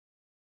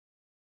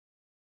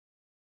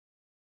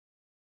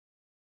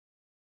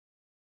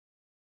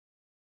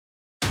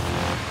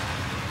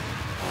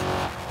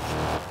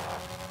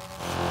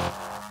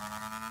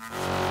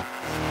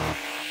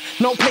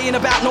No playing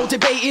about, no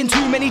debating.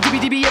 Too many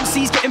DBDB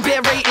MCs getting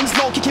bare ratings.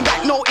 No kicking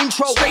back, no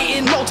intro. Straight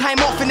in, no time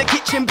off in the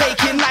kitchen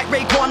baking. Like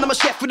Raycon, I'm a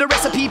chef with a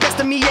recipe. Best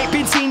of me ain't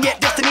been seen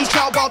yet. Destiny's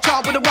child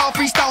with a wild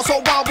freestyle.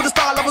 So wild with a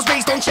style I was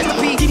raised on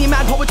Chesapeake. Guinea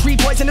man poetry,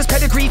 poisonous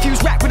pedigree.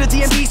 Fuse rap with a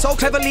D&B so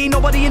cleverly.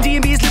 Nobody in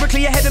D&B is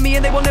lyrically ahead of me,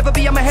 and they will never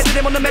be. I'm ahead of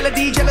them on the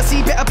melody.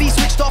 Jealousy better be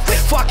switched off.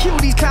 Fuck, kill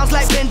these clowns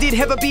like Ben did.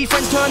 Heather B.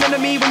 Friends turn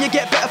enemy. When you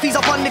get better fees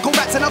up on nickel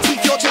rats, and I'll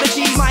teach your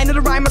trilogy. Mine of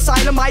the rhyme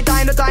asylum, I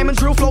dine a diamond.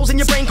 Drill flows in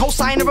your brain,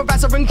 co-signer. A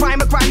razor and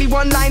grime, a grimy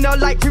one-liner.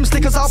 Like Grim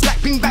Slickers, I'll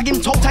black beam bag him,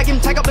 toe tag him,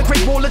 tag up the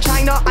Great Wall of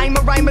China. I'm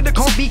a rhymer that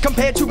can't be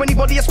compared to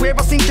anybody. I swear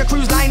I'll sink your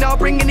cruise liner.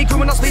 Bring any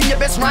crew and I'll spin your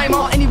best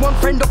rhymer. Anyone,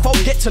 friend or foe,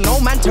 get to know.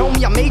 Man, tell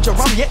me I'm major,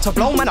 I'm yet to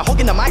blow. Man, I hog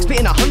in the mic,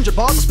 spitting 100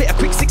 bars. I spit a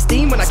quick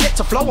 16 when I get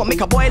to flow. I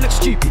make a boy look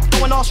stupid.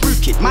 Go and ask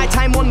Rude Kid. My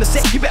time on the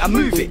set, you better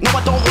move it. No,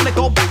 I don't wanna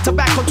go back to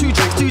back on 2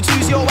 tracks, 2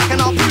 twos, you're whack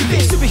and I'll prove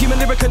it. Superhuman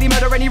lyrically,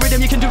 murder any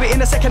rhythm. You can do it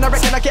in a second. I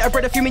reckon I get a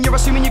bread of fuming. You're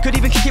assuming you could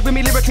even kick it with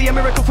me lyrically. A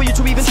miracle for you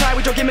to even try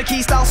with your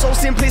gimmicky style. So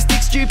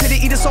simplistic,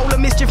 stupidity, the soul of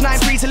mischief.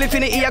 9-3 till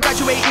infinity. I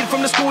graduated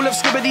from the school of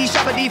skibbity,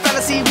 shabbity,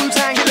 fallacy,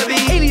 Wu-Tang, Hillary.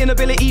 Alien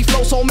ability,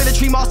 flow so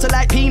military, master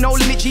like P, no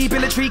limit, G,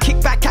 billetry,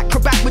 kick back,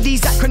 acrobat with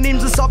these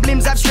acronyms and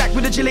sublims, abstract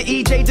with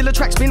agility. J Dilla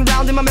tracks spin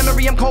round in my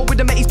memory. I'm cold with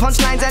the Metis,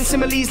 punchlines and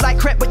similes like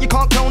crep, but you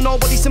can't clone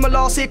nobody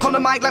similar. Sick on the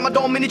mic like my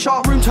dome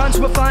miniature. Room turns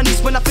to a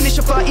furnace when I finish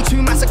a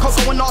 32 massacre.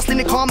 Go and ask in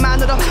the calm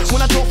man of the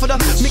when I draw for the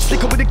mixed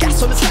liquor with the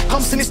gas on the track.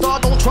 I'm sinister,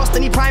 don't trust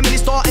any prime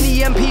minister, any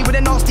MP with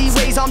their nasty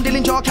ways. I'm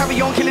Dillinger,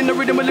 carry on killing the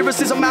rhythm with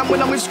lyricism. Man,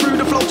 when I'm with Screw,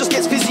 the flow just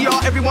gets busier.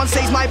 Everyone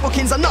says my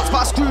bookings are nuts,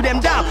 but I screw them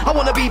down. I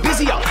wanna be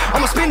busier.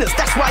 I'm a spinners,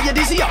 that's why you're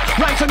dizzier.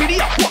 Rhyme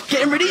chlamydia, what?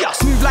 Getting rid of ya.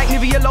 Smooth like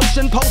Nivea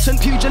lotion,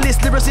 potent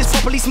pugilist, lyricist,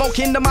 properly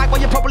smoking the mic while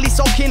you're properly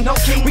soaking. No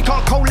king, we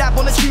can't collab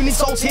on a tune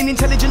insulting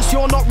intelligence.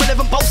 You're not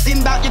relevant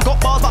boasting about you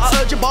got bars, but I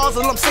heard your bars.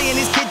 All I'm saying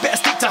is, kid, better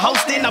stick to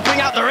hosting. I bring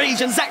out the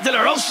rage and Zach De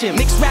La Ocean.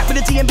 Mixed rap with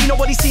a DMB,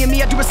 nobody seeing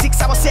me. I do a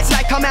 6-hour set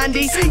like I'm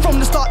Andy. From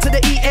the start to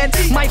the end,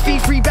 my fee,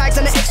 3 bags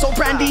and an XO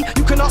brandy.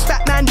 You can ask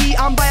Fat Mandy,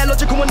 I'm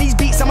biological on these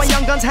beats and my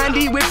young guns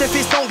handy. With the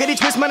fist, don't get it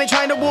twist, man, ain't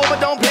trying to war, but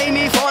don't play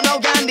me for no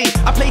Gandhi.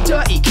 I play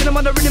dirty, kill 'em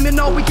on the rhythm, you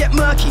know we get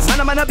murky.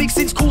 Man, I'm big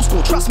since cool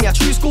school, trust me, I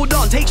true school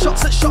done. Take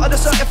shots at shot of the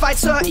certified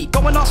 30.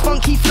 Go and ask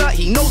Funky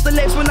Flirty, knows the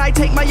legs when I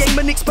take my aim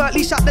and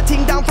expertly. Shut the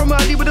ting down from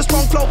early with a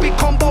strong flow, big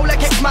combo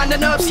like X-Man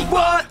and Herbsy.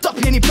 What? Up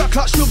any blood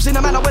clot shrubs in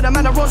a manner when a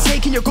man are on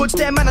taking your goods.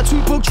 There man are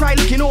too book, try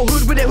looking all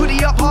hood with a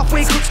hoodie up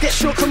halfway. Crooks get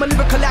shook from a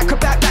lyrical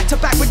acrobat, back to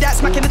back with that.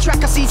 Smacking the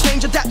track, I see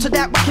change, adapt to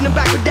that. Whacking them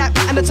back with that,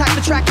 and attack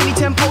the track. Any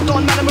tempo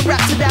on, man, I'm a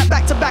rap to that.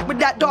 Back to back with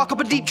that, dark up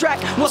a deep track.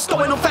 What's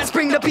going on, fans,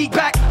 bring the beat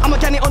back. I'm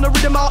organic on the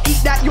rhythm, I'll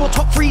eat that. Your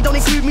top 3, don't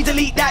include me,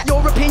 delete that.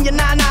 Your opinion,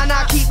 nah,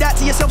 keep that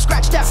to yourself,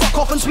 scratch that, fuck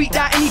off and sweet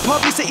that. Any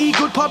publicity,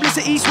 good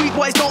publicity, sweet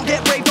boys don't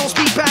get brave, don't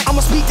speak back.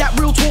 I'ma speak that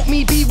real talk,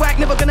 me be whack,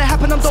 never gonna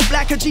happen, I'm dope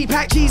like a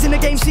G-pack. G's in the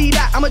game, see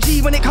that, I'm a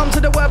G when it comes to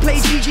the wordplay.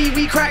 GG,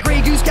 we crack,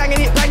 Grey Goose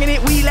ganging it, banging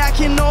it, we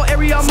lacking no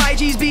area, my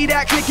G's be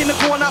that. Click in the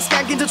corner,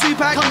 skank into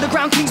 2-pack,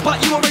 underground kings,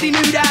 but you already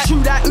knew that.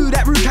 True that, ooh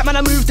that, rude cat, man,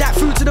 I move that.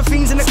 Fruit to the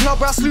fiends in the club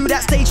where I slew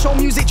that. Stage show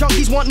music,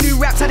 junkies want new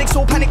raps, addicts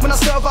all panic when I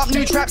serve up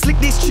new traps. Lick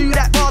this, chew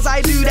that, bars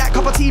I do that,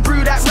 cup of tea,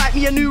 brew that, write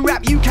me a new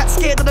rap. You cats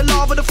scared of the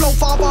lava, the flow,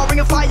 far bar, ring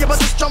of fire, but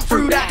just jump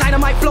through that.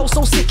 Dynamite flow,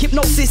 so sick,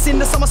 hypnosis in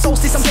the summer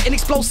solstice. I'm getting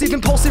explosive,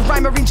 impulsive,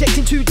 rhymer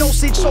injecting 2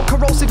 dosage, so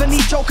corrosive, and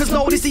these jokers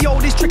know this the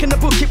oldest trick in the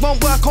book. It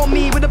won't work on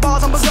me with the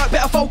bars, I'm berserk.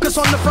 Better focus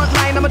on the front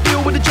line, I'ma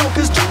deal with the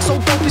jokers. Jack so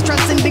dope is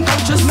transcending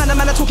cultures. Man,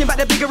 talking about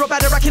the bigger or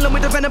better. I kill them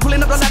with the venom,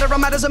 pulling up the ladder.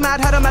 I'm mad as a mad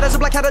hatter, mad as a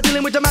black hatter,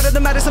 dealing with the maddest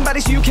and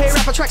baddest UK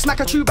rapper. Track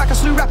smacker, true back, I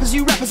slew rappers.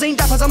 You rappers ain't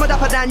dappers, I'm a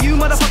dapper than you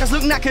motherfuckers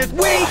look knackered.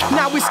 Wait,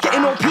 now it's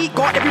getting all peak.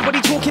 Got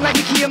everybody talking like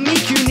Nicky and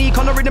Meek. Unique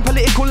on the rhythm,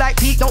 political like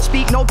Pete. Don't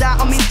speak, no doubt,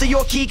 I'm into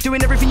your keek.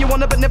 Doing everything you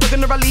wanna, but never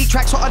gonna release.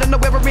 Tracks hotter than the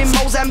weather in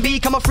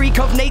Mozambique. I'm a freak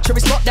of nature,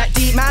 it's not that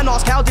deep. Man,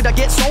 ask how did I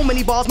get so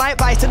many bars? My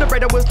advice to the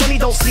brother was Donny,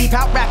 don't sleep.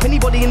 Out rap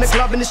anybody in the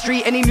club, in the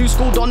street. Any new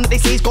school don that they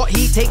say's got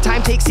heat. Take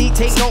time, take seat,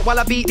 take note while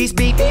I beat this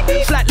beat.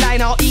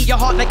 Flatline, I'll eat your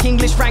heart like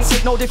English rank.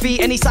 Take no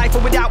defeat, any cipher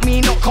without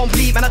me, not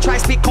complete. Man, I try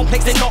spit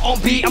complex, they're not on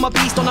beat. I'm a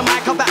beast on the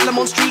mic, I battle them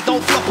on street.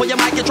 Don't flop or you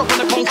might get dropped on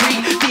the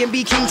concrete.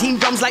 D&B King team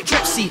drums like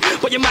Trepsy,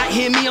 but you might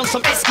hear me on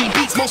some Esky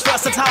beats. Most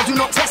versatile, do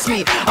not test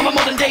me. I'm a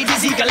modern day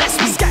Dizzy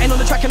Gillespie. Scatting on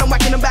the track and I'm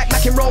whacking them back,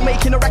 macking roll,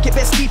 making a racket.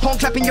 Best keep on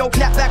clapping, yo,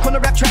 clap back on the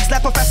rap track.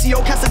 Slap a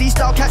Facio, Cassidy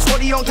style, catch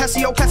body on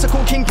Casio.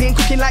 Classical kingpin,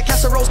 cooking like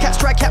casseroles. Cat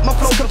strike, cat my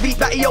flow, complete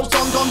batty-o.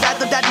 Don, dad,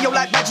 the daddy-o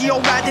like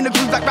Baggio. Ride in the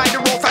groove like Ryder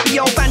or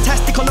Fabio.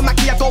 Fantastic on the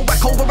Mackie, I go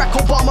whack over Barack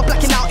Obama.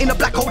 Blacking out in a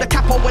black hole, the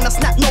capo. When I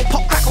snap, no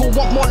pop crackle.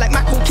 Want more like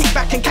Mackle, kick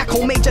back and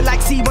cackle. Major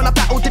like C when I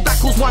battle,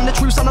 debacles. One, the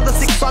true son of the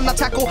 6th son I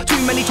tackle.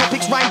 Too many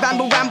topics, rhyme,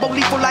 vandal, Rambo.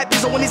 Lethal like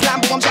Bizzo and his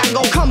Lambo, I'm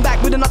Django. Come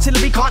back with an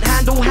artillery, can't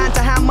handle. Hand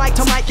to hand, mic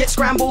to mic, get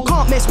scrambled.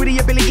 Can't mess with the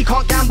ability,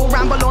 can't gamble.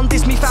 Ramble on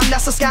this, me fam,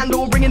 that's a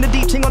scandal. Bringing the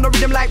deep ting on the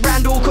rhythm like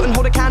Randall. Couldn't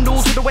hold a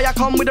candle to the way I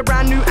come with a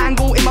brand new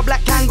angle. In my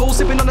black Kangol,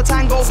 sipping on the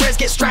tango. Breads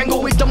get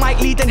strangled with the mic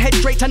lead and head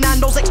straight to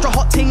Nando's. Extra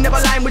hot ting, never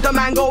line with the a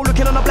mango,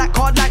 looking on a black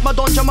card like my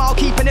Don Jamal,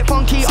 keeping it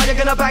funky. Are you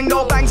gonna bang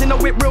though? Bangs in the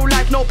whip, real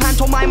life, no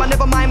pantomime. I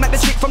never mind, like the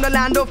chick from the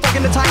land of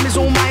fucking the time is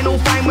all mine, all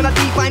fine. When I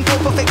define full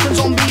perfections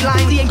on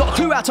beeline, he ain't got a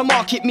clue how to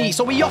market me,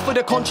 so he offered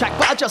a contract,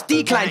 but I just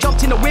declined.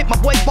 Jumped in the whip, my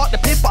boy sparked the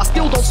piff, but I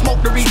still don't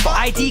smoke the reefer.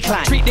 I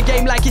decline. Treat the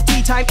game like it's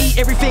tea time, eat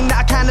everything that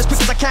I can as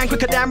quick as I can.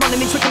 Quicker than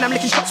running in Twickenham, I'm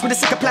licking shots with a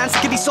sicker plan.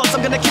 Sick of these sods,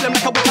 I'm gonna kill him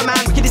like a wicker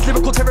man. Wicked is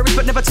lyrical terrorist,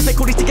 but never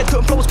typical. These tickets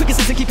couldn't flow as quick as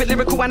this and keep it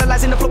lyrical.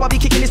 Analyzing the flow, I be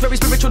kicking is very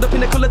spiritual. The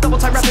pinnacle of double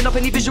time rapping up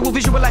any visual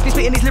life. He's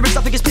spitting these lyrics,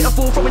 I think it's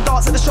pitiful. Throwing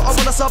darts at the shot, I'm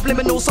on a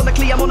subliminal.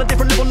 Sonically, I'm on a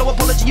different level, no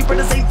apology. You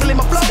brothers ain't feeling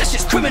my flow. That's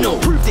just criminal.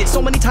 Proved it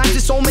so many times,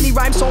 with so many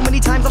rhymes, so many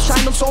times I've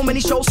shined on so many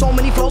shows, so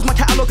many flows. My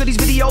catalogue of these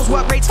videos,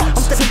 work rates. I'm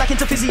stepping back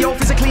into physio,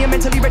 physically and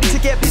mentally ready to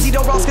get busy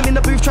though. Rascal in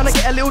the booth, trying to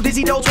get a little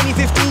dizzy though.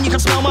 2015, you can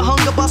smell my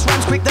hunger, bust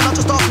rhymes quick, then I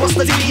just ask what's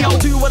the deal.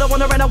 Do what I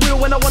wanna and I will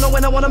when I wanna.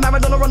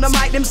 Maradona on the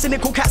mic, them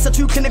cynical cats are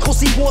too clinical.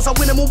 See wars, I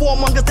win them all.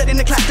 Warmongers dead in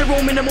the clash, they're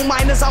all minimal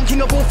minors. I'm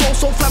king of all flows,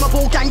 so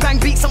flammable. Gang bang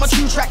beats, I'm a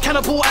true track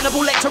cannibal.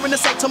 Animal lecture in the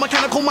sector,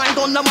 mechanical mind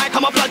on the mic,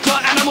 I'm a blood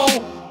clot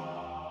animal.